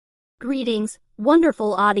Greetings,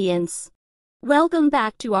 wonderful audience. Welcome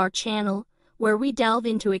back to our channel, where we delve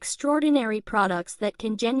into extraordinary products that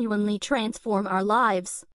can genuinely transform our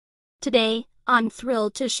lives. Today, I'm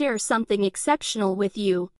thrilled to share something exceptional with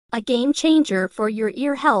you, a game changer for your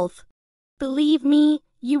ear health. Believe me,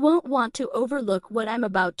 you won't want to overlook what I'm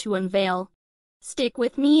about to unveil. Stick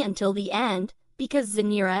with me until the end, because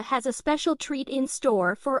Zeneara has a special treat in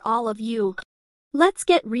store for all of you. Let's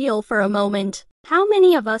get real for a moment. How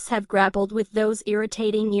many of us have grappled with those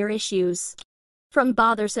irritating ear issues? From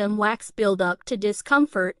bothersome wax buildup to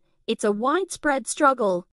discomfort, it's a widespread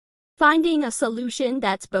struggle. Finding a solution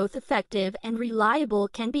that's both effective and reliable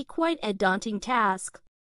can be quite a daunting task.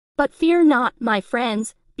 But fear not, my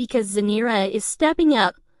friends, because Zeneara is stepping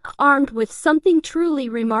up, armed with something truly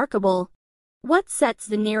remarkable. What sets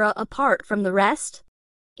Zeneara apart from the rest?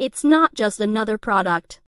 It's not just another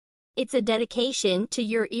product. It's a dedication to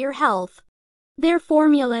your ear health. Their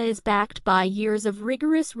formula is backed by years of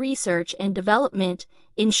rigorous research and development,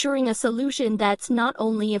 ensuring a solution that's not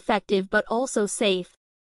only effective but also safe.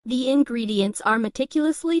 The ingredients are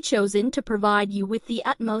meticulously chosen to provide you with the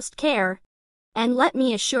utmost care. And let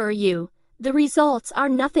me assure you, the results are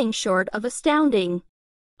nothing short of astounding.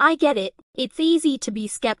 I get it, it's easy to be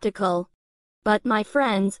skeptical. But my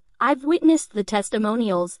friends, I've witnessed the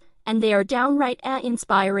testimonials, and they are downright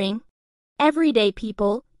inspiring. Everyday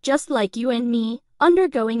people, just like you and me,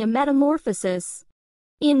 undergoing a metamorphosis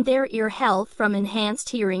in their ear health, from enhanced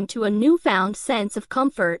hearing to a newfound sense of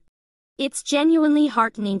comfort. It's genuinely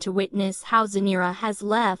heartening to witness how Zeneara has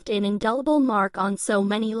left an indelible mark on so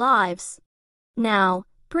many lives. Now,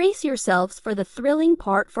 brace yourselves for the thrilling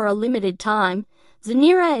part. For a limited time,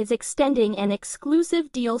 Zeneara is extending an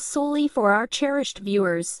exclusive deal solely for our cherished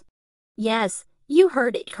viewers. Yes, you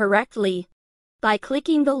heard it correctly. By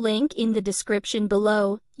clicking the link in the description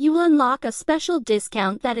below, you will unlock a special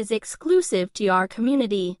discount that is exclusive to our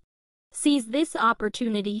community. Seize this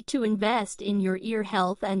opportunity to invest in your ear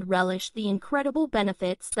health and relish the incredible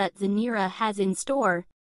benefits that Zeneara has in store.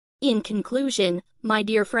 In conclusion, my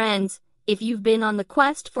dear friends, if you've been on the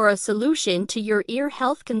quest for a solution to your ear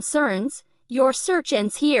health concerns, your search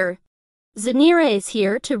ends here. Zeneara is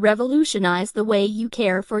here to revolutionize the way you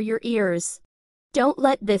care for your ears. Don't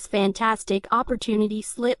let this fantastic opportunity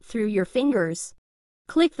slip through your fingers.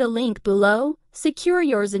 Click the link below, secure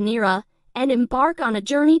your Zeneara, and embark on a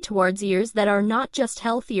journey towards ears that are not just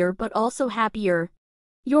healthier but also happier.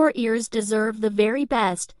 Your ears deserve the very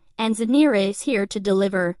best, and Zeneara is here to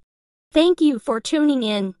deliver. Thank you for tuning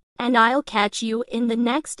in, and I'll catch you in the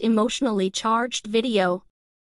next emotionally charged video.